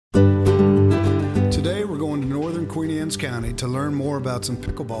Clarence County, to learn more about some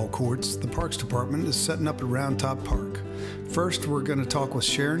pickleball courts, the Parks Department is setting up at Round Top Park. First, we're going to talk with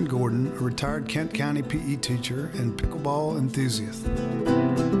Sharon Gordon, a retired Kent County PE teacher and pickleball enthusiast.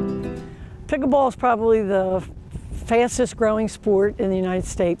 Pickleball is probably the fastest growing sport in the United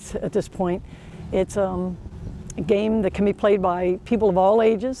States at this point. It's a game that can be played by people of all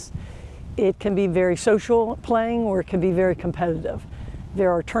ages. It can be very social playing, or it can be very competitive. There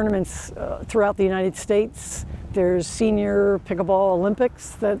are tournaments throughout the United States. There's senior pickleball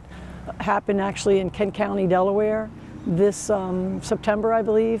Olympics that happen actually in Kent County, Delaware this September, I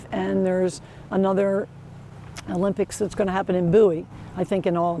believe, and there's another Olympics that's going to happen in Bowie, I think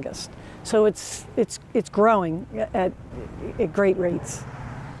in August. So it's growing at great rates.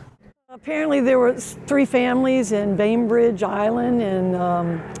 Apparently there were 3 families in Bainbridge Island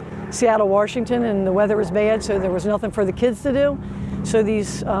in Seattle, Washington, and the weather was bad, so there was nothing for the kids to do. So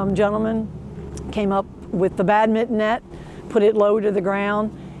these gentlemen came up with the badminton net, put it low to the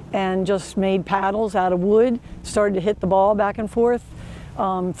ground, and just made paddles out of wood, started to hit the ball back and forth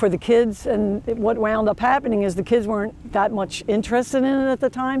for the kids. And what wound up happening is the kids weren't that much interested in it at the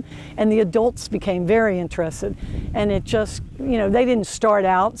time, and the adults became very interested. And it just, you know, they didn't start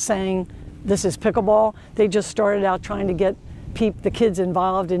out saying, this is pickleball. They just started out trying to get the kids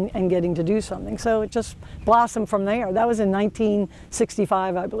involved and getting to do something. So it just blossomed from there. That was in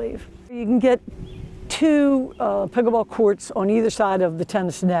 1965, I believe. You can get 2 pickleball courts on either side of the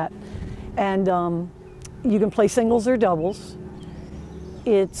tennis net, and you can play singles or doubles.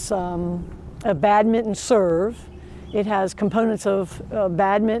 It's a badminton serve. It has components of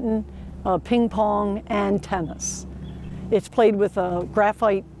badminton, ping pong, and tennis. It's played with a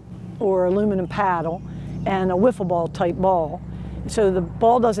graphite or aluminum paddle and a wiffle ball type ball. So the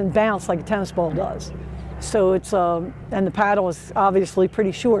ball doesn't bounce like a tennis ball does. So it's, and the paddle is obviously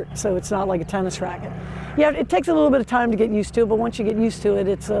pretty short, so it's not like a tennis racket. Yeah, it takes a little bit of time to get used to it, but once you get used to it,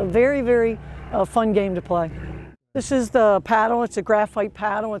 it's a very, very fun game to play. This is the paddle. It's a graphite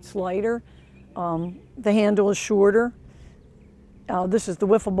paddle. It's lighter. The handle is shorter. This is the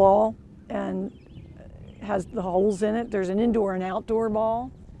wiffle ball, and has the holes in it. There's an indoor and outdoor ball.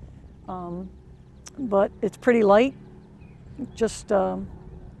 But it's pretty light. Just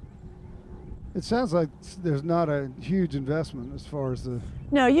it sounds like there's not a huge investment as far as the...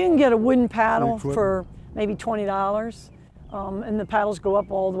 No, you can get a wooden paddle for maybe $20, and the paddles go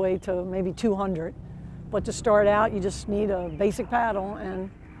up all the way to maybe $200. But to start out, you just need a basic paddle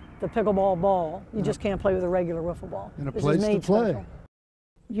and the pickleball ball. You just can't play with a regular wiffle ball. And a place to play. Special.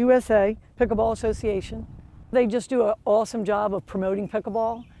 USA Pickleball Association. They just do an awesome job of promoting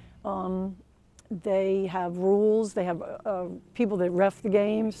pickleball. They have rules. They have people that ref the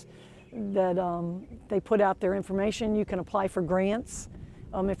games, that they put out their information. You can apply for grants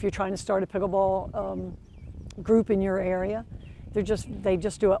if you're trying to start a pickleball group in your area. They just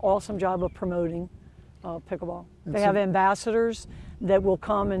do an awesome job of promoting pickleball. They have ambassadors that will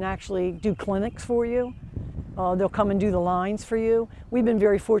come and actually do clinics for you. They'll come and do the lines for you. We've been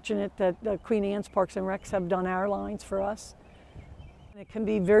very fortunate that Queen Anne's Parks and Recs have done our lines for us. It can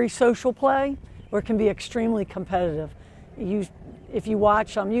be very social play, or it can be extremely competitive. If you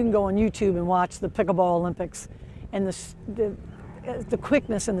watch, you can go on YouTube and watch the Pickleball Olympics, and the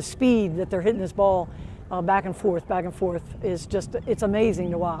quickness and the speed that they're hitting this ball back and forth is just, it's amazing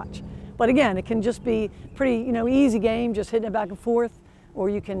to watch. But again, it can just be pretty, easy game, just hitting it back and forth, or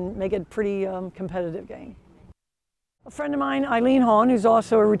you can make it a pretty competitive game. A friend of mine, Eileen Hahn, who's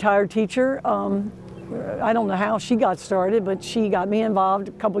also a retired teacher, I don't know how she got started, but she got me involved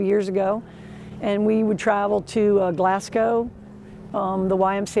a couple years ago, and we would travel to Glasgow, the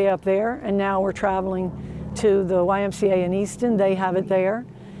YMCA up there, and now we're traveling to the YMCA in Easton. They have it there,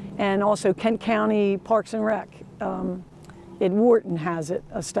 and also Kent County Parks and Rec. Ed Wharton has it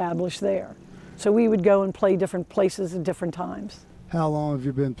established there. So we would go and play different places at different times. How long have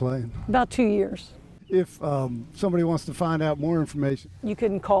you been playing? About 2 years. If somebody wants to find out more information, you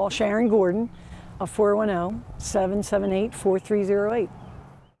can call Sharon Gordon, 410-778-4308.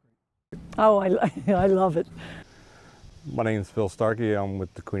 Oh, I love it. My name is Phil Starkey. I'm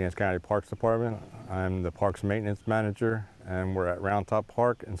with the Queen Anne's County Parks Department. I'm the Parks Maintenance Manager, and we're at Round Top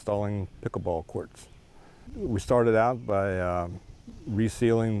Park installing pickleball courts. We started out by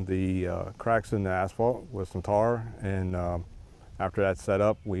resealing the cracks in the asphalt with some tar, and after that's set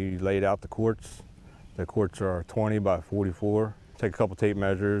up, we laid out the courts. The courts are 20 by 44. Take a couple tape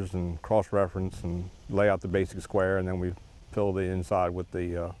measures and cross-reference and lay out the basic square, and then we fill the inside with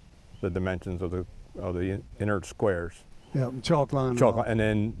the dimensions of the inner squares. Yeah, chalk line.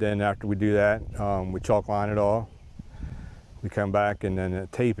 And then after we do that, we chalk line it all. We come back and then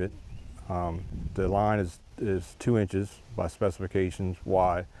tape it. The line is 2 inches by specifications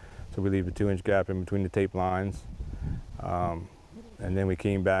wide, so we leave a 2-inch gap in between the tape lines. And then we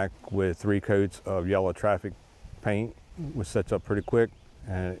came back with 3 coats of yellow traffic paint, which sets up pretty quick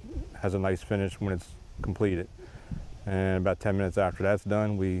and it has a nice finish when it's completed. And about 10 minutes after that's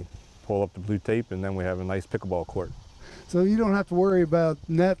done, we pull up the blue tape and then we have a nice pickleball court. So you don't have to worry about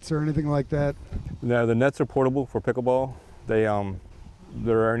nets or anything like that? No, the nets are portable for pickleball.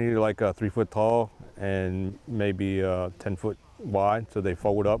 They're only like 3 foot tall and maybe 10 foot wide, so they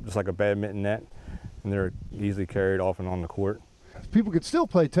fold up just like a badminton net, and they're easily carried off and on the court. People could still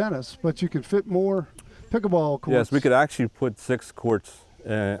play tennis, but you could fit more pickleball courts. Yes, we could actually put 6 courts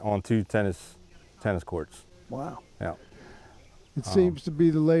on 2 tennis courts. Wow. Yeah. It seems to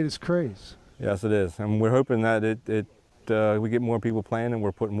be the latest craze. Yes, it is, and we're hoping that we get more people playing and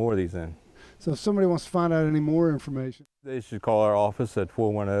we're putting more of these in. So if somebody wants to find out any more information, they should call our office at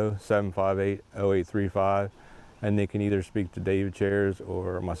 410-758-0835, and they can either speak to David Chairs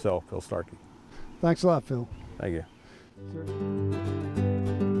or myself, Phil Starkey. thanks a lot, Phil. Thank you. Sure.